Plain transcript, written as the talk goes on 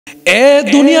এ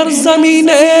দুনিয়ার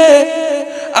জমিনে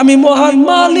আমি মহান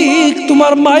মালিক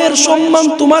তোমার মায়ের সম্মান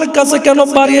তোমার কাছে কেন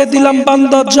বাড়িয়ে দিলাম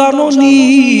বান্দা জানো নি?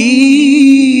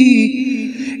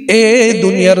 এ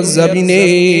দুনিয়ার জমিনে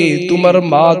তোমার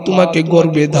মা তোমাকে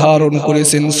গর্ভে ধারণ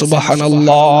করেছেন,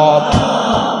 সুবহানাল্লাহ।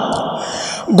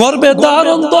 গর্ভে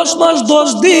ধারণ 10 মাস 10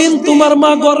 দিন তোমার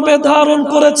মা গর্ভে ধারণ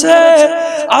করেছে,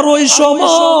 আর ওই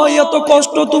সময় এত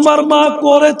কষ্ট তোমার মা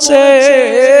করেছে,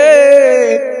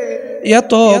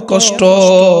 এত কষ্ট,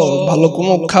 ভালো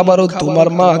কোনো খাবারও তোমার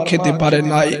মা খেতে পারে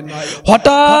নাই।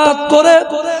 হঠাৎ করে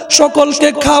সকলকে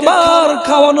খাবার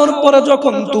খাওয়ানোর পরে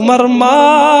যখন তোমার মা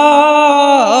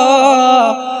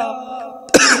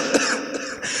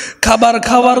খাবার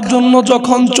খাওয়ার জন্য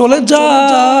যখন চলে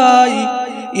যায়,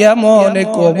 এমন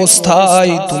এক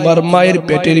অবস্থায় তোমার মায়ের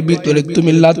পেটের ভিতরে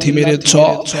তুমি লাথি মেরেছ।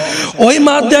 ওই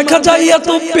মা দেখা যায় এত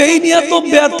পেইন এত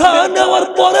ব্যথা নেওয়ার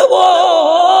পরেও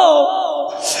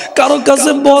কারো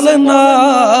কাছে বলে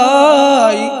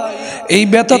নাই। এই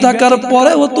ব্যথা থাকার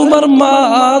পরেও তোমার মা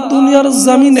দুনিয়ার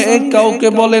জমিনে কাউকে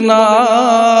বলে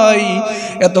নাই।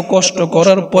 এত কষ্ট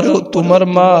করার পরেও তোমার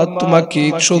মা তোমাকে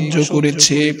সহ্য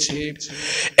করেছে।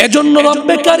 এজন্য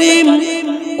রব্বে কারীম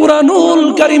কুরআনুল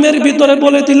কারীমের ভিতরে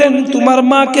বলে দিলেন তোমার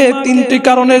মাকে 3টি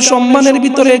কারণে সম্মানের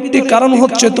ভিতরে একটি কারণ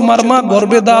হচ্ছে তোমার মা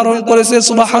গর্ভে ধারণ করেছে,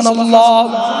 সুবহানাল্লাহ।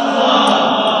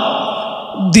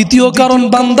 দ্বিতীয় কারণ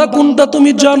বান্দা কোনটা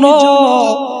তুমি জানো?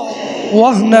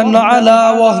 ওয়াহনান আলা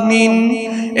ওয়াহনিন।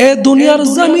 এ দুনিয়ার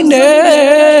জমিনে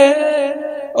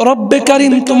রব্বে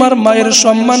কারীম তোমার মায়ের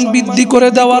সম্মান বৃদ্ধি করে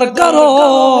দেওয়ার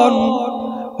কারণ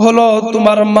হলো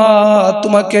তোমার মা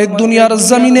তোমাকে দুনিয়ার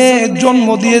জমিনে জন্ম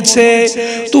দিয়েছে।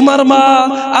 তোমার মা,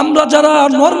 আমরা যারা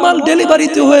নরমাল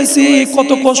ডেলিভারিতে হয়েছি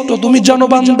কত কষ্ট তুমি জানো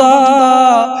বান্দা।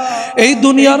 এই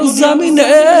দুনিয়ার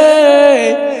জমিনে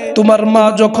তোমার মা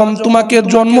যখন তোমাকে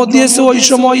জন্ম দিয়েছে ওই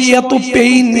সময় এত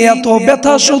পেইন এত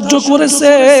ব্যথা সহ্য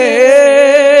করেছে।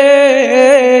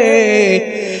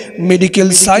 মেডিকেল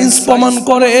সায়েন্স প্রমাণ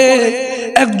করে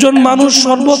একজন মানুষ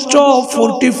সর্বোচ্চ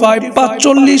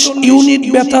 45 ইউনিট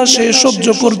ব্যথা সে সহ্য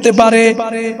করতে পারে।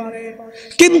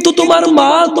 কিন্তু তোমার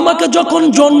মা তোমাকে যখন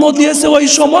জন্ম দিয়েছে ওই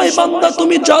সময় বান্দা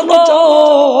তুমি জানো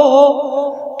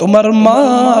তোমার মা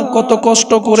কত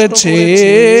কষ্ট করেছে।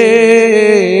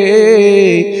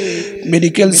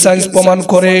 মেডিকেল সায়েন্স প্রমাণ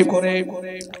করে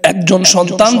একজন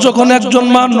সন্তান যখন একজন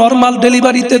মা নরমাল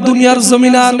ডেলিভারিতে দুনিয়ার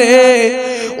জমিনে আনে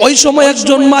ওই সময়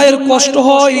একজন মায়ের কষ্ট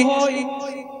হয়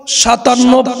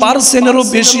 57%-এরও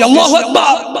বেশি। আল্লাহু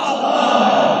আকবার।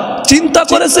 চিন্তা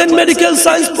করেছেন মেডিকেল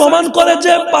সায়েন্স প্রমাণ করে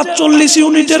যে 45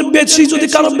 ইউনিটের বেশি যদি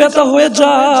কারো ব্যথা হয়ে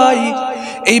যায়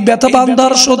এই ব্যথা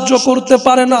বান্দার সহ্য করতে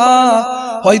পারে না,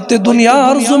 হয়তো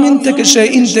দুনিয়ার জমিন থেকে সে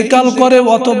ইন্তেকাল করে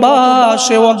অথবা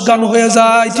সে অজ্ঞান হয়ে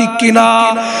যায়, ঠিক কিনা?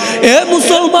 এ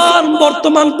মুসলমান,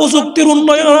 বর্তমান প্রযুক্তির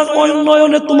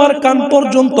উন্নয়নে তোমার কান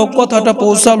পর্যন্ত কথাটা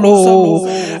পৌঁছালো।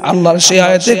 আল্লাহর সে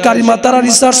আয়াতে কারিমা তারা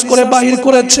রিসার্চ করে বাহির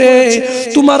করেছে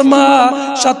তোমার মা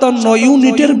 57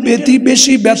 ইউনিটের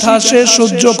বেশি ব্যথা সে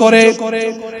সহ্য করে।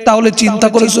 তাহলে চিন্তা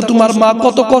করেছো তোমার মা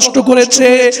কত কষ্ট করেছে।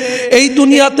 এই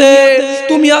দুনিয়াতে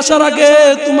তুমি আসার আগে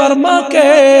তোমার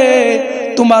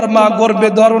মা গর্ভে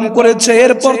ধারণ করেছে,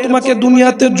 এরপর তোমাকে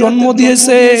দুনিয়াতে জন্ম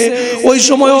দিয়েছে, ওই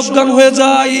সময় অজ্ঞান হয়ে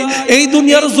যায়। এই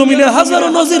দুনিয়ার জমিনে হাজারো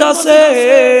নজির আছে।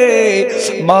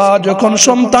 মা যখন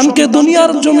সন্তানকে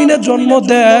দুনিয়ার জমিনে জন্ম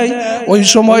দেয় ওই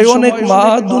সময় অনেক মা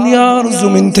দুনিয়ার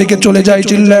জমিন থেকে চলে যায়,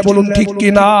 চিল্লায় বলুন ঠিক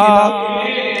কিনা?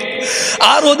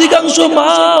 আর অধিকাংশ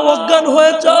মা অজ্ঞান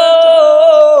হয়ে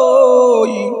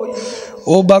যায়।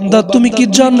 ও বান্দা, তুমি কি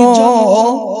জানো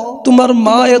তোমার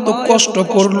মা এত কষ্ট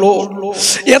করলো,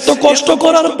 এত কষ্ট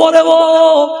করার পরেও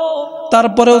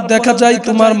তারপরেও দেখা যায়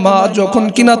তোমার মা যখন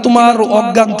কিনা তোমার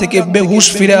অজ্ঞান থেকে বেহুশ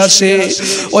ফিরে আসে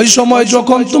ওই সময়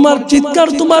যখন তোমার চিৎকার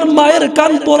তোমার মায়ের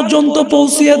কান পর্যন্ত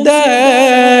পৌঁছিয়ে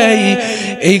দেয়,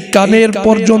 এই কানের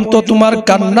পর্যন্ত তোমার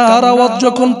কান্নার আওয়াজ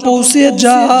যখন পৌঁছিয়ে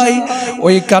যায়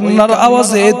ওই কান্নার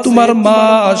আওয়াজে তোমার মা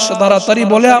তাড়াতাড়ি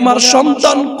বলে আমার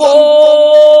সন্তান কই।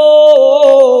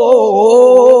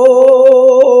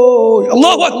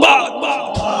 আল্লাহু আকবার।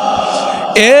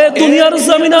 এ দুনিয়ার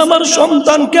জমিনে আমার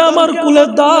সন্তানকে আমার কুলে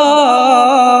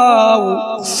দাও।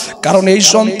 কারণ এই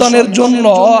সন্তানের জন্য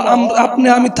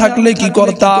আমি থাকলে কি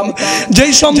করতাম,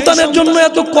 যেই সন্তানের জন্য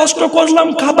এত কষ্ট করলাম,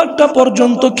 খাবারটা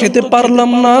পর্যন্ত খেতে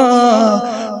পারলাম না,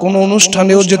 কোন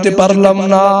অনুষ্ঠানেও যেতে পারলাম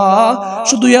না।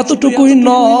 শুধু এতটুকুই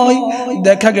নয়,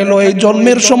 দেখা গেল এই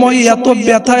জন্মের সময় এত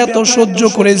ব্যথা এত সহ্য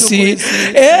করেছি।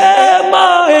 এ মা,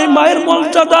 এই মায়ের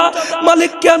মর্যাদা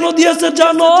মালিক কেন দিয়েছে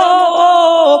জানো?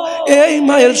 এই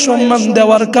মায়ের সম্মান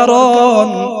দেওয়ার কারণ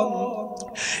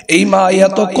এই মা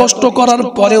এত কষ্ট করার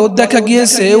পরেও দেখা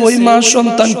গিয়েছে ওই মা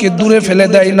সন্তানকে দূরে ফেলে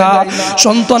দেয় না।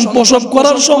 সন্তান প্রসব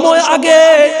করার সময় আগে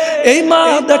এই মা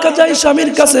দেখা যায়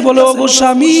স্বামীর কাছে বলে, ওগো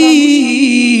স্বামী,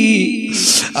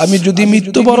 আমি যদি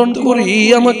মৃত্যুবরণ করি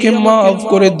আমাকে মাফ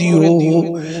করে দিও।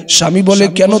 স্বামী বলে,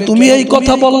 কেন তুমি এই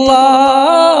কথা বললা?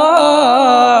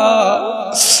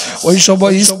 ওই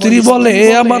সময় স্ত্রী বলে,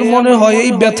 আমার মনে হয়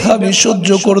এই ব্যথা আমি সহ্য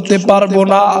করতে পারবো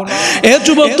না। এ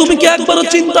যুবক, তুমি কি একবারও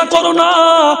চিন্তা করো না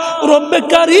রব্বে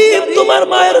কারীম তোমার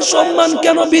মায়ের সম্মান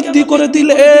কেন বৃদ্ধি করে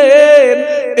দিলেন?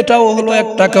 এটাও হলো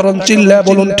একটা কারণ। চিল্লায়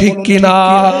বলুন ঠিক কিনা?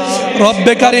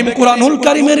 রব্বে কারীম কুরআনুল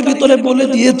কারীমের ভিতরে বলে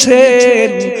দিয়েছেন,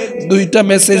 দুইটা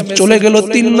মেসেজ চলে গেল।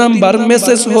 3 নাম্বার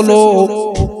মেসেজ হলো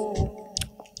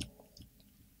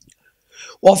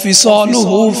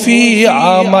ওয়াফিসালুহু ফি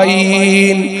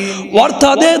আমাইন,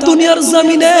 অর্থাৎ দুনিয়ার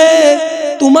জমিনে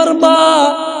তোমার মা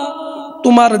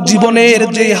তোমার জীবনের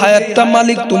যে হায়াতটা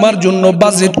মালিক তোমার জন্য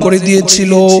বাজেট করে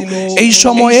দিয়েছিল, এই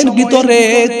সময়ের ভিতরে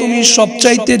তুমি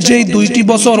সবচাইতে যেই 2টি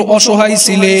বছর অসহায়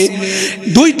ছিলে,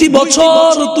 2টি বছর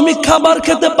তুমি খাবার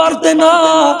খেতে পারতে না,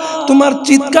 তোমার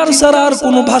চিৎকার ছাড়া আর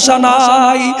কোনো ভাষা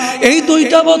নাই। এই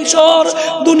 2টা বছর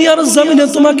দুনিয়ার জমিনে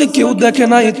তোমাকে কেউ দেখে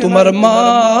নাই, তোমার মা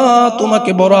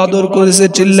তোমাকে বড় আদর করেছে।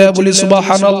 চিল্লায়া বলি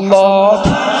সুবহানাল্লাহ।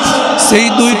 সেই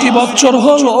 2টি বছর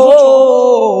হলো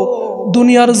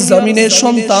দুনিয়ার জমিনে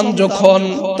সন্তান যখন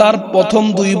তার প্রথম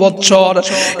 2 বছর।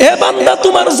 এ বান্দা,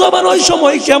 তোমার জবান ওই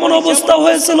সময় কেমন অবস্থা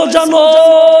হয়েছিল জানো?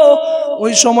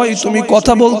 ওই সময় তুমি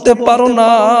কথা বলতে পারো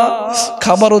না,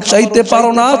 খাবারও চাইতে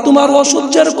পারো না, তোমার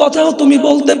অসহ্যের কথাও তুমি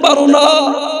বলতে পারো না,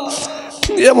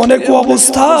 এমন এক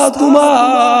অবস্থা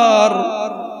তোমার।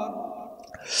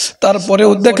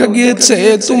 তারপরেও দেখা গিয়েছে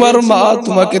তোমার মা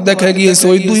তোমাকে দেখা গিয়েছে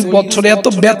ওই 2 বছরে এত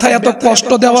ব্যথা এত কষ্ট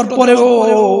দেওয়ার পরেও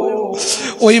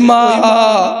ওই মা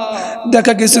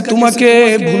দেখা গেছে তোমাকে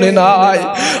ভুলে নাই,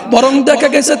 বরং দেখা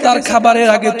গেছে তার খাবারের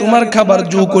আগে তোমার খাবার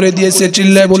জু করে দিয়েছে।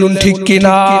 চিল্লায় বলুন ঠিক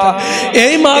কিনা?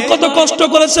 এই মা কত কষ্ট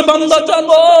করেছে বান্দা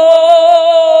জানো?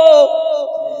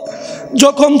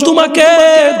 যখন তোমাকে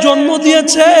জন্ম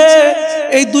দিয়েছে,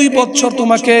 এই 2 বছর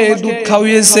তোমাকে দুধ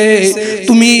খাওয়িয়েছে,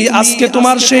 তুমি আজকে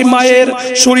তোমার সেই মায়ের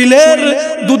শরীরের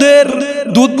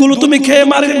দুধগুলো তুমি খেয়ে,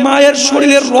 মায়ের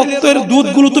শরীরের রক্তের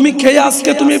দুধগুলো তুমি খেয়ে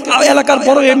আজকে তুমি এলাকার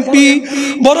বড় এমপি,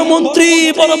 বড় মন্ত্রী,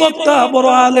 বড় বক্তা, বড়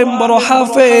আলেম, বড়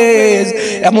হাফেজ,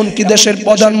 এমনকি দেশের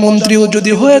প্রধানমন্ত্রীও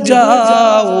যদি হয়ে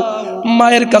যাও,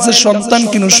 মায়ের কাছে সন্তান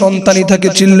কিন্তু সন্তানই থাকে।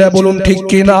 চিল্লায় বলুন ঠিক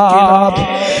কিনা?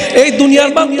 এই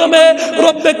দুনিয়ার মাধ্যমে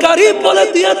রব্বে কারীম বলে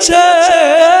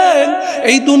দিয়েছেন,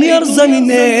 এই দুনিয়ার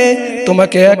জমিনে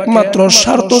তোমাকে একমাত্র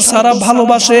স্বার্থ ছাড়া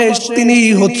ভালোবাসে, তিনি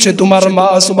হচ্ছে তোমার মা।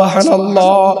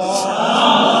 সুবহানাল্লাহ।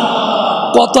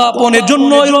 কত আপনের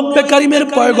জন্য রব্বে কারীমের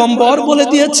পয়গম্বর বলে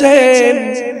দিয়েছেন,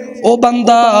 ও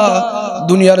বান্দা,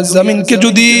 দুনিয়ার জমিনকে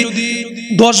যদি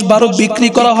 10-12 বিক্রি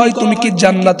করা হয়, তুমি কি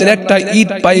জান্নাতের একটা ইট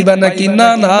পাইবা নাকি? না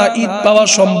না, ইট পাওয়া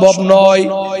সম্ভব নয়।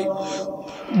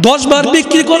 10 বার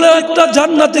বিক্রি করলে একটা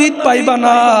জান্নাতের ইট পাইবা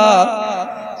না।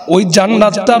 ওই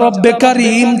জান্নাতটা রব্বে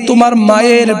কারীম তোমার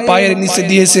মায়ের পায়ের নিচে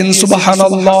দিয়েছেন।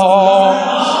 সুবহানাল্লাহ।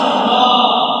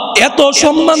 এত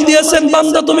সম্মান দিয়েছেন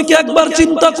বান্দা, তুমি কি একবার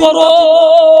চিন্তা করো,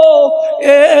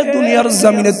 এ দুনিয়ার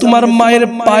জমিনে তোমার মায়ের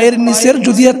পায়ের নিচের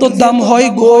যদি এত দাম হয়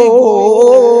গো,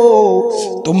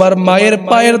 তোমার মায়ের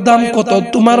পায়ের দাম কত,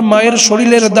 তোমার মায়ের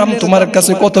শরীরের দাম তোমার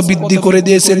কাছে কত বৃদ্ধি করে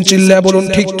দিয়েছেন। চিল্লায় বলুন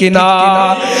ঠিক কিনা?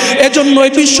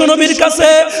 এজন্যই বিশ্ব নবীর কাছে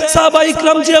সাহাবা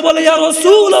ইকরাম যে বলে, ইয়া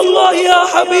রাসূলুল্লাহ, ইয়া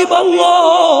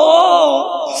হাবিবাল্লাহ,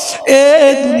 এ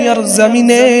দুনিয়ার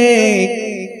জমিনে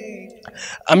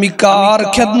আমি কার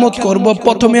খেদমত করব,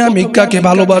 প্রথমে আমি কাকে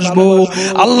ভালোবাসবো?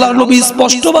 আল্লাহর নবী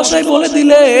স্পষ্ট ভাষায় বলে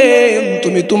দিলেন,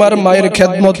 তুমি তোমার মায়ের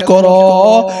খেদমত করো।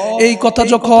 এই কথা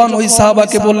যখন ওই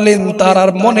সাহাবাকে বললেন, তার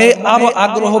আর মনে আরো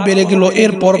আগ্রহ বেড়ে গেল।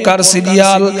 এরপর কার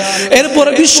সিরিয়াল? এরপর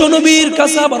বিশ্ব নবীর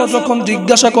কাছে আবার যখন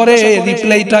জিজ্ঞাসা করে,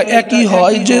 রিপ্লাইটা একই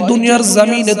হয় যে দুনিয়ার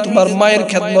জমিনে তোমার মায়ের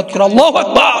খেদমত করো। আল্লাহু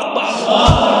আকবার।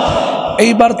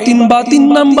 এইবার 3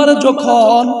 নম্বরে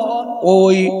যখন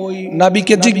ওই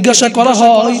নবীকে জিজ্ঞাসা করা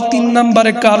হয়, 3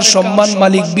 নম্বরে কার সম্মান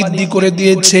মালিক বৃদ্ধি করে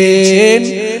দিয়েছেন,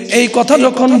 এই কথা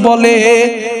যখন বলে,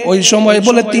 ওই সময়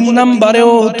বলে 3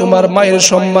 নম্বরেও তোমার মায়ের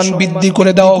সম্মান বৃদ্ধি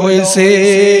করে দেওয়া হয়েছে।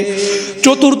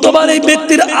 চতুর্থবার এই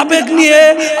ব্যক্তির আবেগ নিয়ে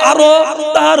আরো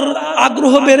তার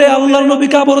আগ্রহ বেড়ে আল্লাহর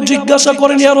নবীকে আবার জিজ্ঞাসা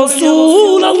করেন, ইয়া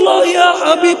রাসূলুল্লাহ, ইয়া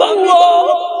হাবিবাল্লাহ,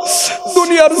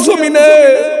 দুনিয়ার জমিনে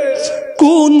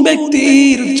কোন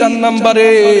ব্যক্তির 4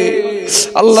 নম্বরে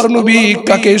আল্লাহর নবী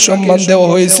কাকে সম্মান দেওয়া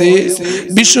হয়েছে?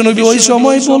 বিশ্ব নবী ওই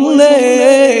সময়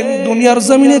বললেন, দুনিয়ার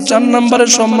জমিনে 4 নম্বরে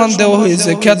সম্মান দেওয়া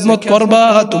হয়েছে, খেদমত করবা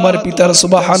তোমার পিতার।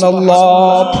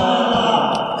 সুবহানাল্লাহ।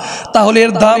 তাহলে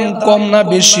এর দাম কম না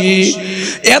বেশি?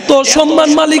 এত সম্মান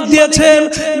মালিক দিয়েছেন,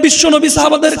 বিশ্বনবী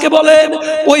সাহাবাদেরকে বলেন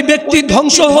ওই ব্যক্তি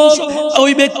ধ্বংস হোক,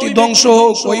 ওই ব্যক্তি ধ্বংস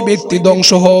হোক, ওই ব্যক্তি ধ্বংস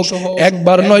হোক।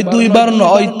 একবার নয়, দুইবার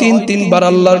নয়, তিনবার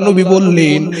আল্লাহর নবী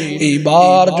বললেন।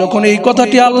 এইবার যখন এই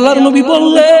কথাটি আল্লাহর নবী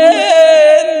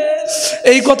বললেন,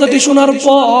 এই কথাটি শোনার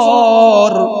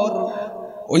পর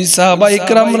ওই সাহাবা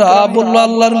ইকরামরা বলল,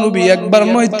 আল্লাহর নবী একবার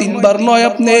নয়, তিনবার নয়,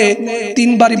 আপনি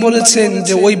তিনবারই বলেছেন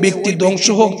যে ওই ব্যক্তি ধ্বংস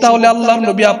হোক, তাহলে আল্লাহর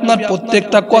নবী আপনার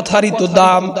প্রত্যেকটা কথারই তো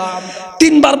দাম।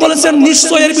 তিনবার বলেছেন,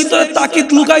 নিশ্চয় এর ভিতরে তাকিদ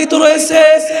লুকায়িত রয়েছে,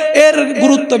 এর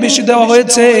গুরুত্ব বেশি দেওয়া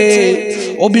হয়েছে।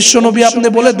 ও বিশ্ব নবী, আপনি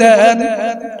বলে দেন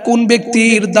কোন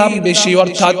ব্যক্তির দাম বেশি,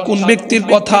 অর্থাৎ কোন ব্যক্তির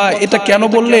কথা, এটা কেন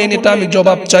বললেন, এটা আমি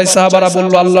জবাব চাই। সাহাবারা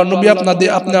বলল, আল্লাহর নবী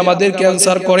আপনি আমাদেরকে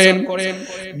অ্যানসার করেন।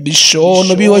 বিশ্ব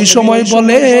নবী ওই সময়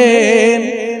বলেন,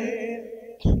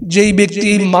 যেই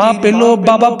ব্যক্তি মা পেল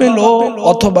বাবা পেল,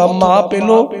 অথবা মা পেল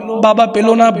বাবা পেল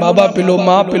না, বাবা পেল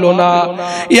মা পেল না,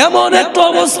 এমন একটা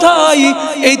অবস্থায়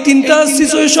এই তিনটা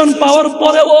সিচুয়েশন পাওয়ার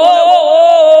পরে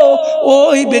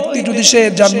ওই ব্যক্তি যদি সে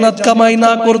জান্নাত কামাই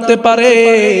না করতে পারে,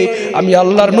 আমি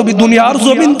আল্লাহর নবী দুনিয়ার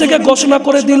জমিন থেকে ঘোষণা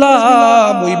করে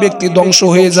দিলাম ওই ব্যক্তি ধ্বংস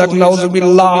হয়ে যাক,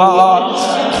 নাউজুবিল্লাহ।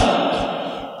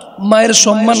 মায়ের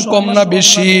সম্মান কম না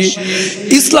বেশি?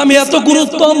 ইসলামে এত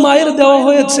গুরুত্ব মায়ের দেওয়া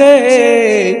হয়েছে,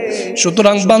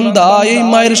 সুতরাং বান্দা এই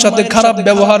মায়ের সাথে খারাপ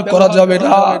ব্যবহার করা যাবে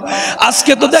না।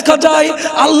 আজকে তো দেখা যায়,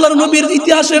 আল্লাহর নবীর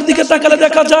ইতিহাসের দিকে তাকালে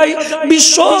দেখা যায়,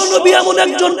 বিশ্ব নবী এমন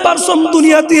একজন পারসন,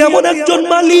 দুনিয়াতে এমন একজন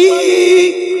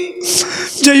মালিক,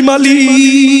 যেই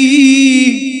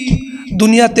মালিক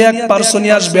দুনিয়াতে এক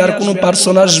পার্সনই আসবে, আর কোনো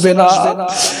পার্সন আসবে না।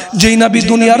 যেই নবী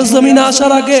দুনিয়ার জমিনে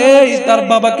আসার আগে তার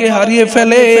বাবাকে হারিয়ে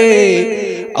ফেলে,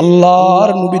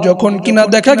 আল্লাহর নবী যখন কিনা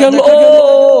দেখা গেল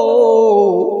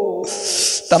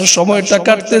তার সময়টা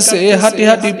কাটতেছে হাঁটি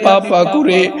হাঁটি পা পা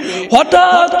করে,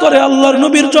 হঠাৎ করে আল্লাহর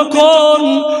নবীর যখন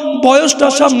বয়সটা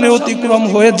সামনে অতিক্রম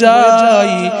হয়ে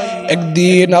যায়,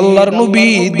 একদিন আল্লাহর নবী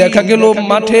দেখা গেল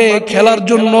মাঠে খেলার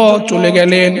জন্য চলে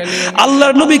গেলেন।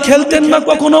 আল্লাহর নবী খেলতেন না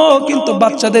কখনো, কিন্তু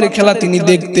বাচ্চাদের খেলা তিনি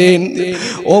দেখতেন।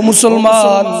 ও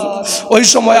মুসলমান, ওই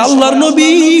সময় আল্লাহর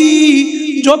নবী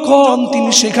যখন তিনি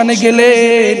সেখানে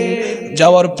গেলেন,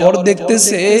 যাওয়ার পর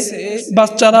দেখতেছে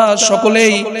বাচ্চারা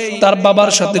সকলেই তার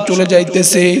বাবার সাথে চলে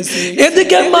যাইতেছে।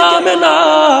 এদিকে মা আমেনা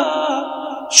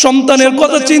সন্তানের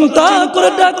কথা চিন্তা করে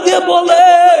ডাক দিয়ে বলে,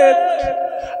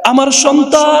 আমার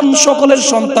সন্তান, সকলের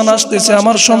সন্তান আসতেছে,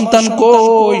 আমার সন্তান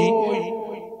কই?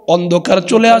 অন্ধকার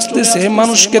চলে আসতেছে,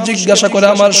 মানুষকে জিজ্ঞাসা করে,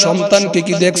 আমার সন্তানকে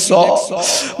কি দেখছ?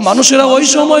 মানুষেরা ওই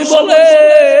সময় বলে,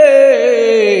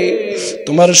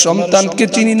 তোমার সন্তানকে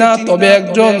চিনি না, তবে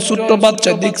একজন ছোট্ট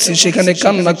বাচ্চা দেখছি সেখানে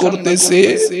কান্না করতেছে।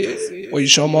 ওই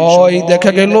সময়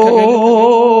দেখা গেল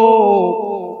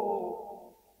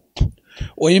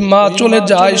ওই মা চলে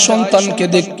যায় সন্তানকে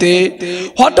দেখতে।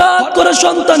 হঠাৎ করে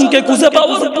সন্তানকে খুঁজে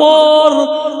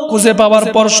পাওয়ার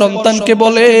পর সন্তানকে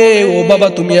বলে, ও বাবা,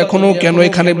 তুমি এখনো কেন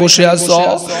এখানে বসে আছো?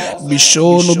 বিশ্ব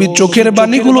নবী চোখের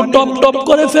বাণীগুলো টপ টপ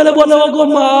করে ফেলে বলে, ও গো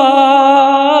মা,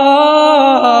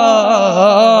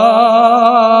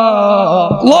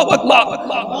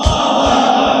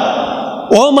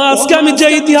 ও মা, আজকে আমি যে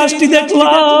ইতিহাসটি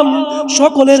দেখলাম,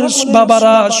 সকলের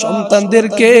বাবারা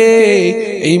সন্তানদেরকে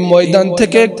এই ময়দান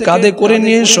থেকে কাঁধে করে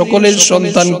নিয়ে সকলের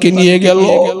সন্তানকে নিয়ে গেল।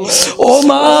 ও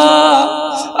মা,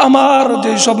 আমার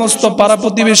যে সমস্ত পাড়া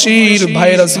প্রতিবেশীর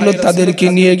ভাইরা ছিল তাদেরকে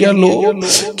নিয়ে গেল,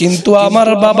 কিন্তু আমার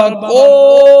বাবা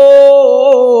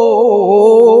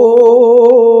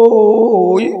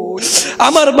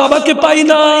আমার বাবাকে পাই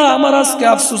না। আমার আজকে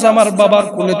আফসোস, আমার বাবার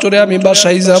কোলে চড়ে আমি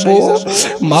বাসায় যাব।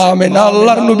 মা আমেনা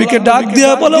আল্লাহর নবীকে ডাক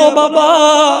দিয়া বলে, ও বাবা,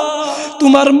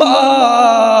 তোমার মা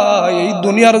এই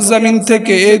দুনিয়ার জমিন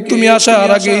থেকে তুমি আসার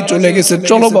আগেই চলে গেছে,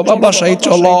 চলো বাবা বাসায়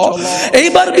চলো।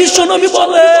 এইবার বিশ্ব নবী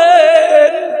বলে,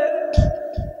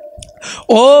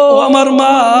 ও আমার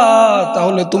মা,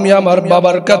 তাহলে তুমি আমার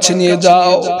বাবার কাছে নিয়ে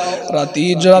যাও। রাত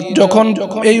যখন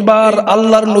এইবার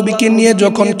আল্লাহর নবীকে নিয়ে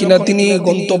যখন কিনা তিনি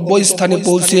গন্তব্য স্থানে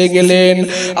পৌঁছে গেলেন,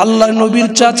 আল্লাহর নবীর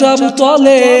চাচা আবু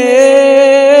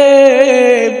তালেব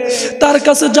তার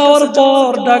কাছে যাওয়ার পর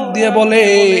ডাক দিয়ে বলে,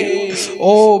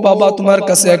 ও বাবা, তোমার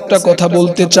কাছে একটা কথা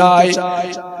বলতে চাই।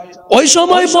 ওই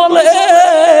সময় বলে,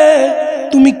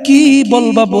 তুমি কি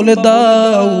বলবা বলে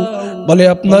দাও। বলে,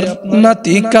 আপনার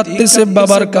নাতি কাঁদতেছে,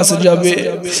 বাবার কাছে যাবে,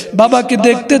 বাবাকে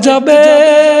দেখতে যাবে।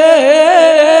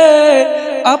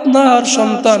 আপনার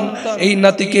সন্তান এই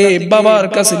নাতিকে বাবার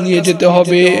কাছে নিয়ে যেতে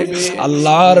হবে।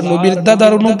 আল্লাহর নবীর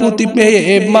দাদার অনুমতি পেয়ে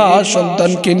মা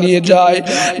সন্তানকে নিয়ে যায়।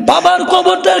 বাবার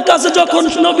কবরটার কাছে যখন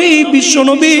নবী বিশ্ব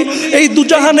নবী এই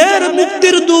দুজাহানের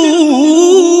মুক্তির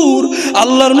দূর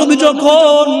আল্লাহর নবী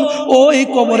যখন ওই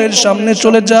কবরের সামনে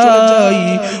চলে যায়,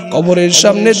 কবরের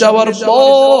সামনে যাওয়ার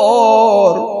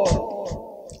পর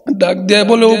ডাক দিয়ে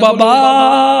বলে, ও বাবা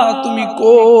তুমি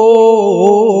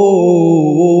কই?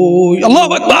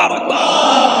 আল্লাহু আকবার।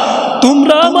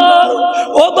 তোমরা আমার,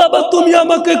 ও বাবা তুমি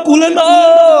আমাকে কুলে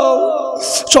নাও।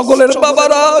 সকলের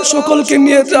বাবারা সকলকে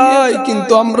নিয়ে যায়,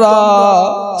 কিন্তু আমরা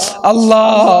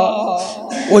আল্লাহ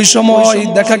ওই সময়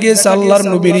দেখা গেছে আল্লাহর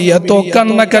নবীর এত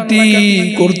কান্নাকাটি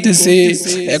করতেছে।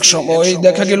 এক সময়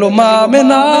দেখা গেল মা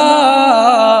আমেনা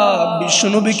বিশ্ব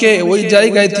নবীকে ওই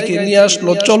জায়গায় থেকে নিয়ে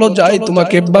আসলো, চলো যাই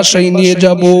তোমাকে বাসায় নিয়ে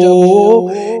যাব।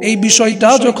 এই বিষয়টা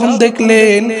যখন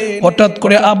দেখলেন হঠাৎ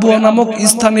করে আবুয়া নামক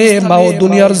স্থানে মাও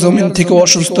দুনিয়ার জমিন থেকে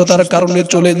অসুস্থতার কারণে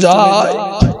চলে যায়।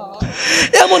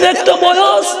 এমন একটা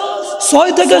বয়স 6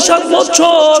 থেকে 7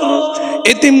 বছর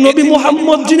এতিম নবী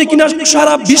মুহাম্মদ, যিনি কিনা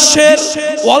সারা বিশ্বের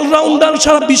অলরাউন্ডার,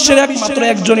 সারা বিশ্বের একমাত্র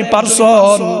একজনই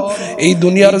পারসন এই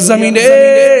দুনিয়ার জমিনে,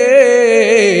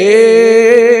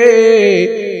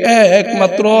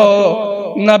 একমাত্র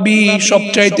নবী,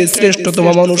 সবচাইতে শ্রেষ্ঠতম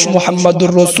মানুষ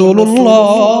মুহাম্মদুর রাসূলুল্লাহ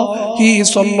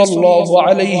সাল্লাল্লাহু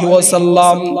আলাইহি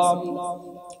ওয়াসাল্লাম।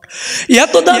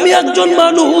 এত দামি একজন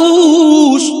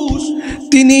মানুষ,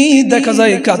 তিনি দেখা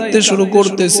যায় কাঁদতে শুরু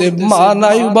করতেছে। মা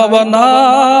নাই, বাবা নাই,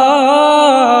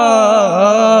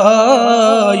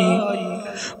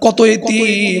 কত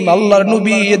এতিম আল্লাহর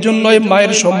নবী। এজন্যই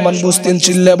মায়ের সম্মান বুঝতেন,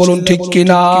 চিল্লা বলুন ঠিক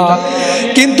কিনা।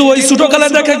 কিন্তু ওই ছোটকালে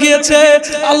দেখা গিয়েছে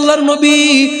আল্লাহর নবী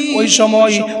ওই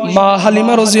সময় মা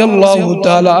হালিমা রাদিয়াল্লাহু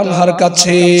তাআলা আনহার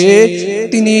কাছে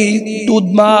তিনি দুধ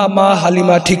মা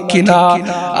হালিমা, ঠিক কিনা।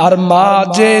 আর মা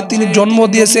যে তিনি জন্ম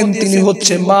দিয়েছেন তিনি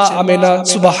হচ্ছে মা আমেনা।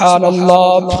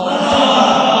 সুবহানাল্লাহ।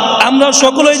 আমরা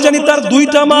সকলেই জানি তার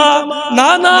 2টা মা।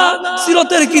 না,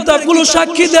 সিরাতের কিতাবগুলো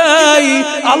সাক্ষী দেয়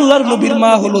আল্লাহর নবীর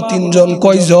মা হলো 3 জন।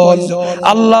 কয়জন?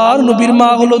 আল্লাহর নবীর মা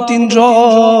হলো 3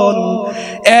 জন।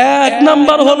 1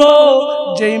 নাম্বার হলো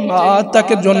যেই মা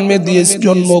তাকে জন্ম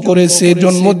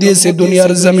দিয়েছে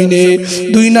দুনিয়ার জমিনে।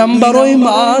 2 নাম্বার ওই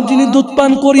মা যিনি দুধ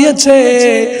পান করিয়েছে।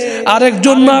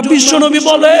 আরেকজন মা বিশ্ব নবী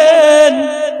বলেন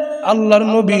আল্লাহর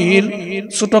নবীর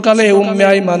ছোটকালে উম্মে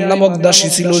আইমান নামক দাসী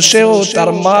ছিল, সেও তার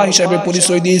মা হিসাবে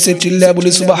পরিচয় দিয়েছে। চিল্লায়া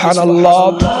বলি সুবহানাল্লাহ।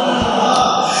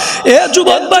 এ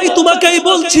যুবক ভাই, তোমাকেই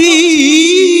বলছি,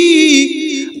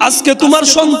 আজকে তোমার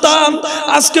সন্তান,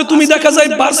 আজকে তুমি দেখা যায়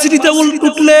ভার্সিটিতে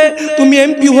উঠলে, তুমি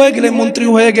এমপি হয়ে গেলে, মন্ত্রী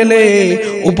হয়ে গেলে,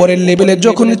 উপরের লেভেলে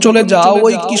যখন চলে যাও,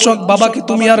 ওই কৃষক বাবাকে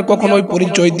তুমি আর কখনোই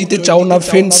পরিচয় দিতে চাও না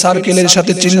ফ্রেন্ড সার্কেলের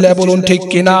সাথে। চিল্লায়া বলুন ঠিক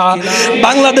কিনা।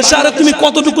 বাংলাদেশে আর তুমি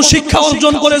কতটুকু শিক্ষা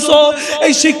অর্জন করেছো,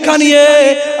 এই শিক্ষা নিয়ে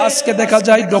আজকে দেখা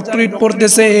যায় ডক্টরেট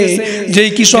পড়তেছে। যেই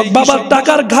কৃষক বাবার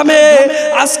টাকার ঘামে,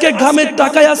 আজকে ঘামের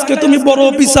টাকায় আজকে তুমি বড়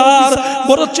অফিসার,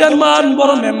 বড় চেয়ারম্যান,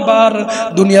 বড় মেম্বার,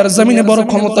 দুনিয়ার জমিনে বড়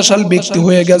ক্ষমতাশালী ব্যক্তি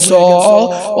হয়ে গেছো।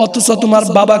 অথচ তোমার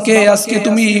বাবাকে আজকে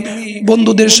তুমি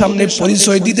বন্ধুদের সামনে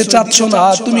পরিচয় দিতে চাচ্ছ না।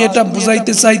 তুমি এটা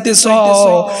বুঝাইতে চাইতেছ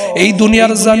এই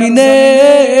দুনিয়ার জমিনে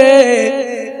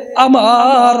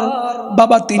আমার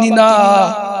বাবা তিনি না,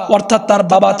 অর্থাৎ তার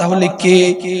বাবা তাহলে কে?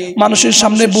 মানুষের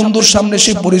সামনে, বন্ধুর সামনে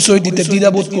সে পরিচয় দিতে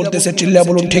দ্বিধাবোধ করতেছে। চিল্লা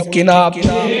বলুন ঠিক কিনা।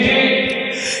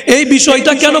 এই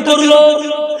বিষয়টা কেন করলো?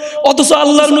 অথচ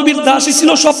আল্লাহর নবীর দাসী ছিল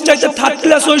সবচাইতে থার্ড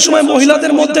ক্লাস। ওই সময়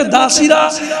মহিলাদের মধ্যে দাসীরা,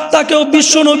 তাকেও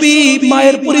বিশ্ব নবী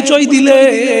মায়ের পরিচয়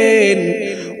দিলেন।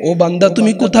 ও বান্দা,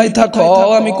 তুমি কোথায় থাকো,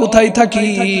 আমি কোথায় থাকি?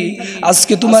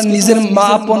 আজকে তোমার নিজের মা,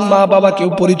 আপন মা বাবাকেও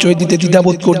পরিচয় দিতে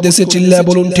দ্বিধাবোধ করতেছে। চিল্লায়া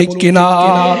বলুন ঠিক কিনা।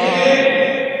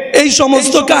 এই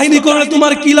সমস্ত কাহিনী করে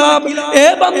তোমার কি লাভ? এ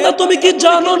বান্দা, তুমি কি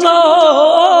জানো না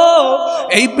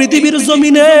এই পৃথিবীর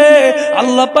জমিনে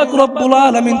আল্লাহ পাক রব্বুল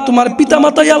আলামিন তোমার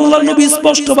পিতামাতাই আল্লাহর নবী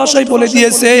স্পষ্ট ভাষায় বলে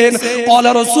দিয়েছেন,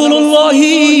 ক্বালা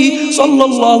রাসূলুল্লাহি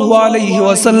সাল্লাল্লাহু আলাইহি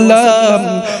ওয়াসাল্লাম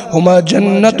হুমা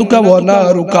জান্নাতুকা ওয়া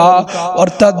নারুকা।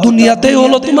 অর্থাৎ দুনিয়াতে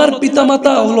হলো তোমার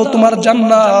পিতামাতা হলো তোমার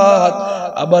জান্নাত,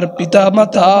 আবার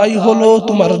পিতামাতাই হলো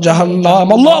তোমার জাহান্নাম।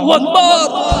 আল্লাহু আকবার।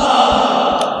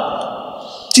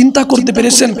 চিন্তা করতে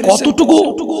পেরেছেন কতটুকু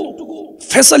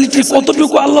ফ্যাসিলিটি,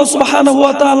 কতটুকু আল্লাহ সুবহানাহু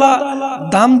ওয়া তাআলা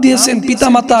দাম দিয়েছেন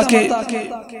পিতামাতাকে,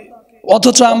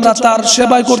 অথচ আমরা তার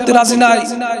সেবাই করতে রাজি নাই।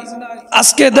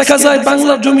 আজকে দেখা যায়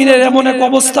বাংলার জমিনের এমন এক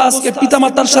অবস্থা, আজকে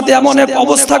পিতামাতার সাথে এমন এক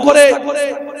অবস্থা করে,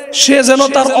 সে যেন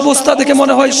তার অবস্থা দেখে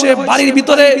মনে হয় সে বাড়ির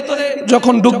ভিতরে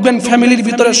যখন ঢুকবেন ফ্যামিলির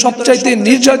ভিতরে সবচাইতে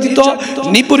নির্যাতিত,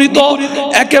 নিপীড়িত,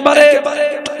 একেবারে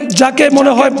যাকে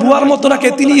মনে হয় বুয়ার মতো রাখে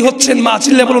তিনি হচ্ছেন মা।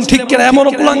 চিল্লায়া বলুন ঠিক কিনা। এমন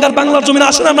কুলাঙ্গার বাংলার জমিনে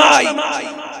আসে না? নাই।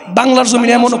 বাংলার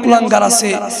জমিনে এমন কুলাঙ্গার আছে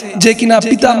যে কিনা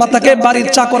পিতা মাতাকে বাড়ির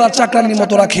চাকর আর চাকরানির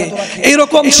মতো রাখে।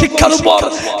 এইরকম শিক্ষার উপর,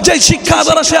 যে শিক্ষা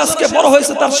দ্বারা সে আজকে বড়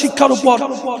হয়েছে, তার শিক্ষার উপর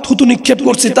থুতু নিক্ষেপ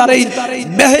করছে। তার এই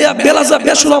বেহায়া বেলাজা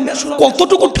বেশরম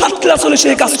কতটুকু ঠাট্টা আসলে সে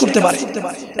কাজ করতে পারে,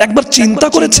 একবার চিন্তা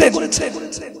করেছে?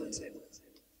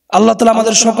 আল্লাহ তাআলা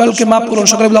আমাদের সকলকে মাফ করুন।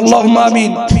 সকলে বলি আল্লাহুম্মা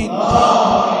আমিন।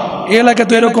 এই এলাকায়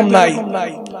তো এরকম নাই,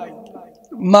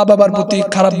 মা বাবার প্রতি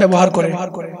খারাপ ব্যবহার করে।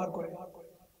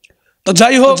 তো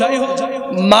যাই হোক,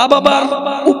 মা বাবার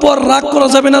উপর রাগ করা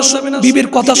যাবে না বিবির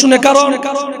কথা শুনে, কারণ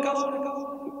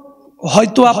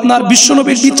হয়তো আপনার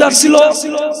বিশ্বনবীর বিচার ছিল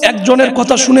একজনের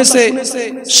কথা শুনেছে,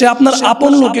 সে আপনার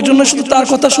আপন লোক, এজন্য শুধু তার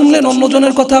কথা শুনলেন,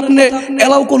 অন্যজনের কথা আপনি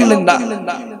এলাও করলেন না।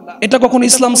 এটা কখনো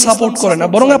ইসলাম সাপোর্ট করে না,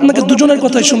 বরং আপনাকে দুজনের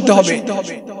কথাই শুনতে হবে।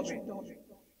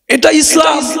 এটা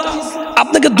ইসলাম,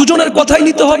 আপনাকে দুজনের কথাই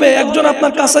নিতে হবে। একজন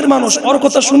আপনার কাছের মানুষ, ওর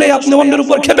কথা শুনে আপনি অন্যের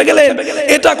উপর খেপে গেলেন,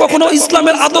 এটা কখনো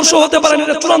ইসলামের আদর্শ হতে পারে না।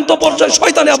 এটা চূড়ান্ত পর্যায়ে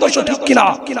শয়তানের আদর্শ, ঠিক কিনা?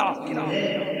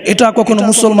 এটা কখনো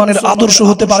মুসলমানের আদর্শ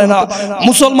হতে পারে না।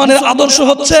 মুসলমানের আদর্শ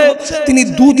হচ্ছে তিনি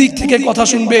দুদিক থেকে কথা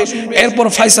শুনবে, এরপর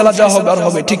ফয়সালা যা হবে আর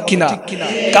হবে, ঠিক কিনা?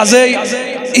 কাজেই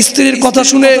স্ত্রীর কথা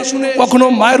শুনে কখনো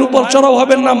মায়ের উপর চড়াও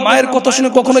হবেন না, মায়ের কথা শুনে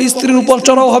কখনো স্ত্রীর উপর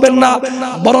চড়াও হবেন না,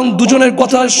 বরং দুজনের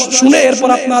কথা শুনে এরপর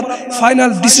আপনার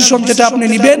ফাইনাল ডিসিশন যেটা আপনি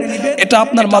নেবেন, এটা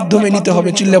আপনার মাধ্যমে নিতে হবে।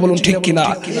 চিল্লা বলুন ঠিক কিনা?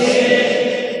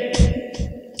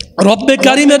 রব্বে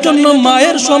কারিমের জন্য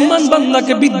মায়ের সম্মান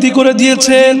বান্দাকে বৃদ্ধি করে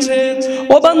দিয়েছেন।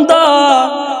 ও বান্দা,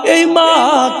 এই মা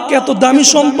কত দামি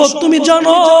সম্পদ তুমি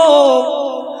জানো?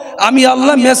 আমি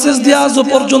আল্লাহ মেসেজ দিয়ে আজ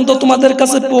পর্যন্ত তোমাদের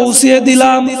কাছে পৌঁছিয়ে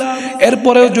দিলাম,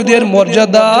 এরপরেও যদি এর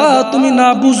মর্যাদা তুমি না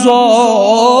বুঝো,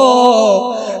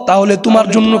 তাহলে তোমার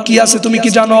জন্য কি আছে তুমি কি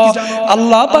জানো?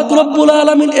 আল্লাহ পাক রব্বুল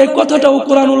আলামিন এই কথাটাও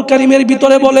কোরআনুল কারীমের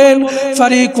ভিতরে বলেন,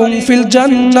 ফারিকুম ফিল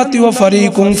জান্নাতি ওয়া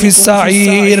ফারিকুম ফিস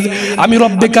সাঈর। আমি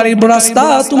রব্বে কারীম রাস্তা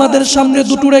তোমাদের সামনে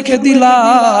দুটো রেখে দিলাম,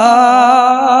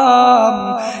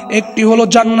 একটি হলো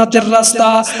জান্নাতের রাস্তা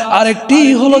আর একটি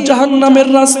হলো জাহান্নামের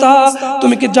রাস্তা।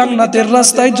 তুমি কি জান্নাতের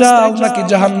রাস্তায় যাও নাকি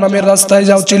জাহান্নামের রাস্তায়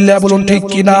যাও? চিল্লা বলুন ঠিক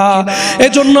কিনা?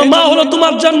 এজন্য মা হলো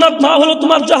তোমার জান্নাত, মা হলো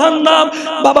তোমার জাহান্নাম,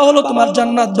 বাবা হলো তোমার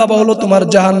জান্নাত, বাবা হলো তোমার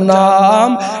জাহান্নাম।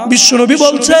 বিশ্বনবী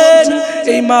বলছেন,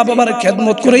 এই মা বাবার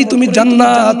খেদমত করেই তুমি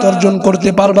জান্নাত অর্জন করতে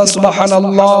পারবা।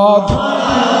 সুবহানাল্লাহ।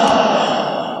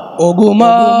 ওগো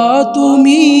মা,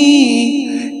 তুমি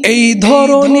এই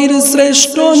ধরনের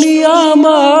শ্রেষ্ঠ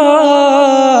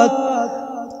নিয়ামত,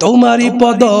 তোমারই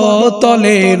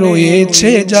পদতলে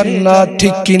রয়েছে জান্নাত,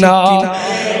 ঠিক কিনা?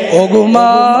 ওগো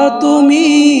মা, তুমি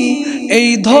এই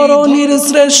ধরনের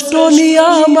শ্রেষ্ঠ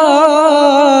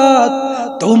নিয়ামত,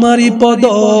 তোমারই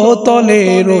পদতলে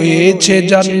রয়েছে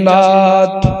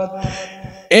জান্নাত।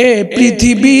 এ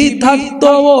পৃথিবী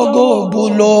থাকতো গো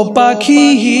বুলো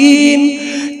পাখিহীন,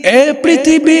 এ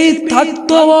পৃথিবী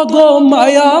থাকতো গো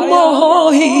মায়া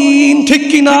মোহহীন, ঠিক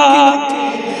কিনা?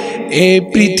 এ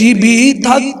পৃথিবী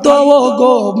থাকতো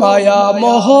গো মায়া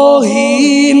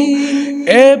মোহহীন,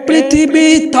 এ পৃথিবী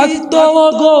থাকতো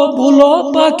গো বুলো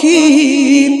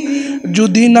পাখিহীন।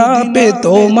 যদি না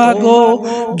পেতো মাগো,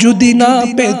 যদি না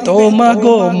পেতো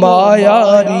মাগো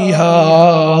মায়ারি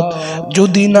হাত,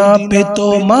 যদি না পেতো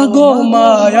মাগো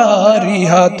মায়ারি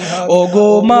হাত।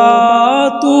 ওগো মা,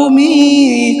 তুমি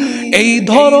এই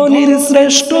ধরনের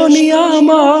শ্রেষ্ঠ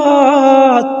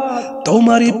নিয়ামত,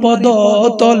 তোমারই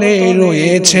পদতলে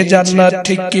রয়েছে জান্নাত,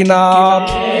 ঠিক কিনা?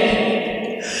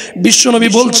 বিশ্বনবী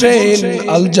বলছেন,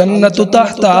 আল জান্নাতু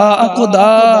তাহতা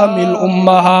আকদামিল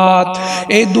উম্মাহাত।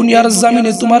 এই দুনিয়ার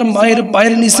জমিনে তোমার মায়ের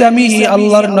পায়ের নিচে আমি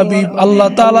আল্লাহর নবী আল্লাহ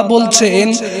তাআলা বলছেন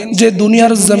যে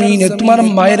দুনিয়ার জমিনে তোমার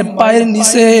মায়ের পায়ের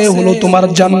নিচে হলো তোমার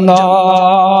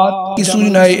জান্নাত, কিছুই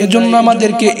নাই। এজন্য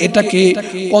আমাদেরকে এটাকে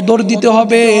কদর দিতে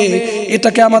হবে,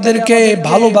 এটাকে আমাদেরকে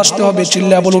ভালোবাসতে হবে।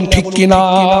 চিল্লা বলুন ঠিক কিনা?